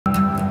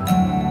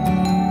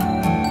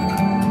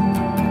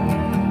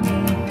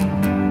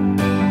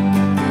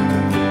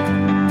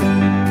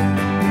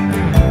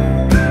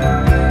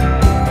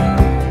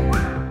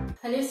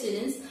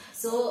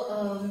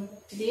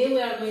today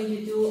we are going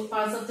to do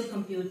parts of the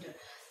computer.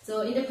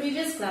 So in the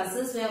previous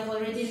classes, we have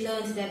already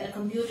learned that a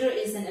computer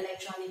is an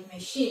electronic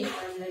machine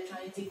or an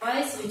electronic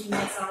device which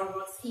makes our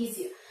works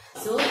easier.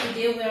 So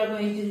today we are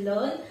going to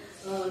learn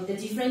the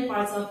different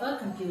parts of a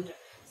computer.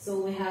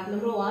 So we have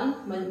number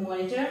 1,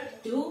 monitor,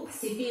 2,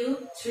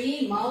 CPU,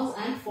 3, mouse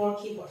and 4,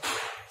 keyboard.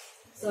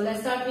 So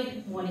let's start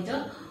with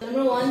monitor.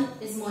 Number 1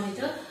 is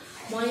monitor.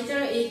 Monitor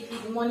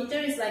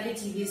is like a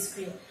TV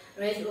screen,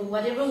 right?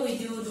 Whatever we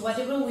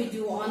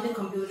do on the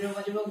computer,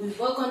 whatever we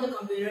work on the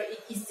computer,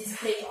 it is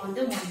displayed on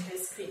the monitor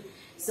screen.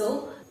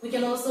 So we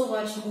can also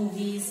watch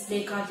movies,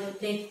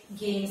 play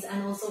games,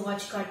 and also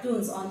watch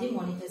cartoons on the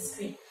monitor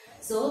screen.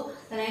 So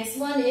the next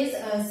one is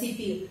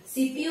CPU.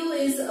 CPU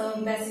is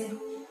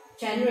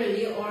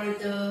generally, or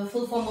the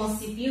full form of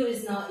CPU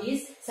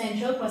is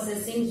Central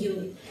Processing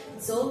Unit.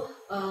 So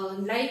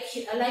like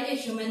a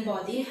human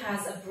body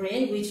has a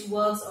brain which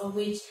works or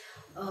which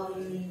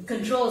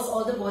controls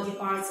all the body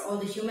parts, all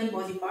the human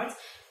body parts,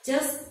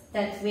 just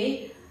that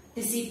way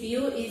the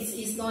CPU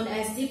is known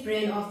as the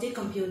brain of the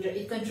computer.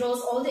 It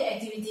controls all the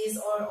activities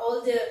or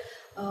all the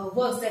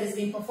works that is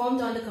being performed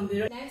on the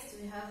computer. Next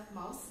we have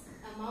mouse.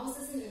 A mouse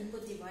is an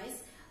input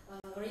device,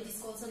 or it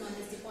is also known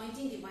as the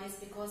pointing device,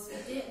 because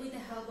with the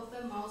help of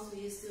a mouse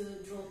we used to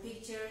draw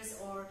pictures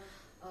or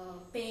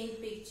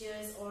paint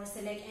pictures or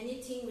select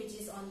anything which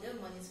is on the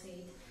monitor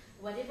screen.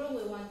 Whatever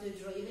we want to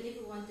draw, even if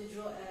we want to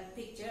draw a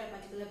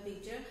particular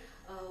picture,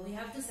 we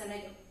have to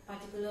select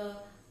particular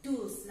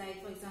tools,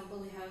 like for example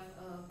we have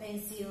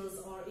pencils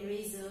or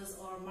erasers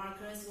or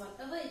markers,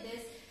 whatever it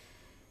is.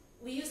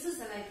 We used to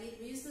select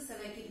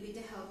it with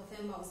the help of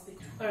a mouse.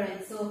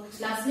 Alright, so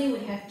lastly we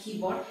have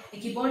keyboard. A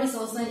keyboard is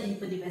also an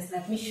input device.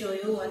 Let me show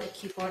you what a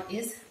keyboard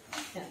is.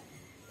 Yeah.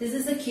 This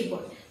is a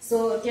keyboard.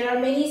 So there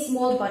are many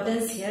small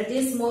buttons here.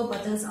 These small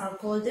buttons are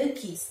called the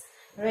keys.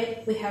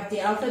 Right? We have the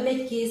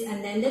alphabet keys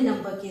and then the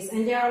number keys.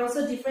 And there are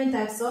also different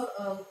types of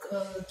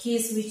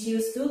keys which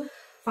used to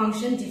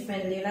function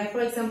differently. Like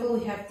for example,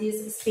 we have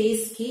this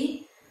space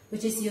key,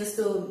 which is used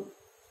to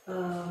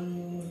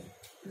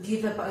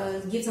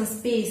give some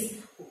space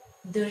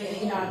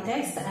in our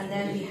text, and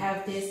then we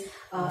have this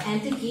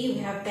enter key. We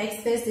have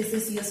backspace. This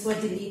is used for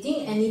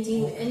deleting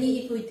anything.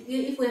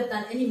 If we have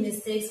done any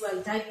mistakes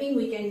while typing,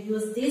 we can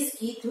use this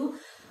key to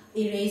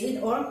erase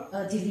it or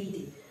delete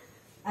it.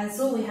 And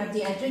so we have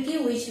the enter key,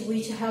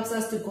 which helps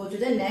us to go to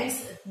the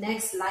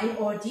next line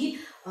or the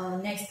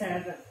next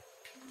paragraph.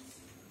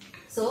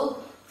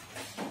 So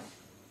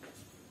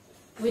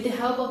with the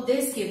help of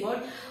this keyboard,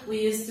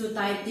 we used to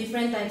type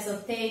different types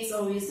of text,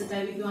 or we used to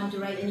type, if you want to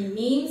write any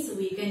memes,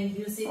 we can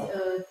use it.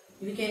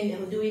 We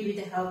can do it with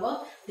the help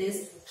of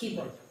this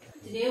keyboard.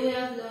 Today we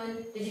have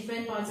learned the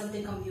different parts of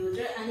the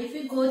computer, and if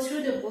you go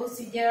through the books,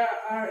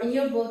 in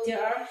your book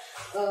there are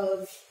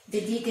the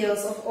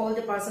details of all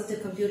the parts of the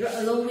computer,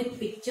 along with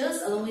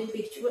pictures,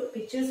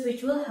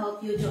 which will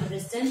help you to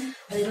understand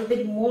a little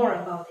bit more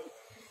about it.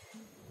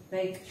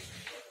 Like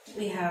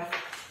we have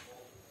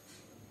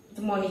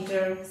the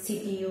monitor,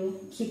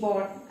 CPU,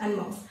 keyboard and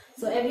mouse.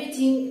 So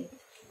everything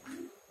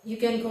you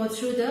can go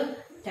through the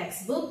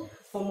textbook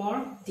for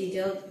more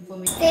detailed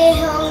information. Stay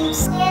home,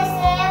 stay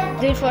safe.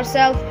 Do it for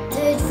self. Do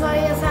it for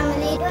your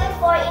family. Do it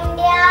for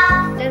India.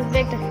 Let's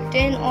break the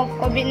chain of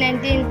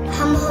COVID-19.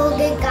 हम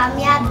होंगे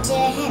कामयाब,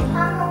 जय हिंद.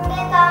 हम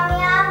होंगे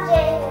कामयाब,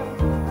 जय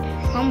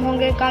हिंद. हम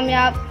होंगे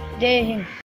कामयाब, जय हिंद.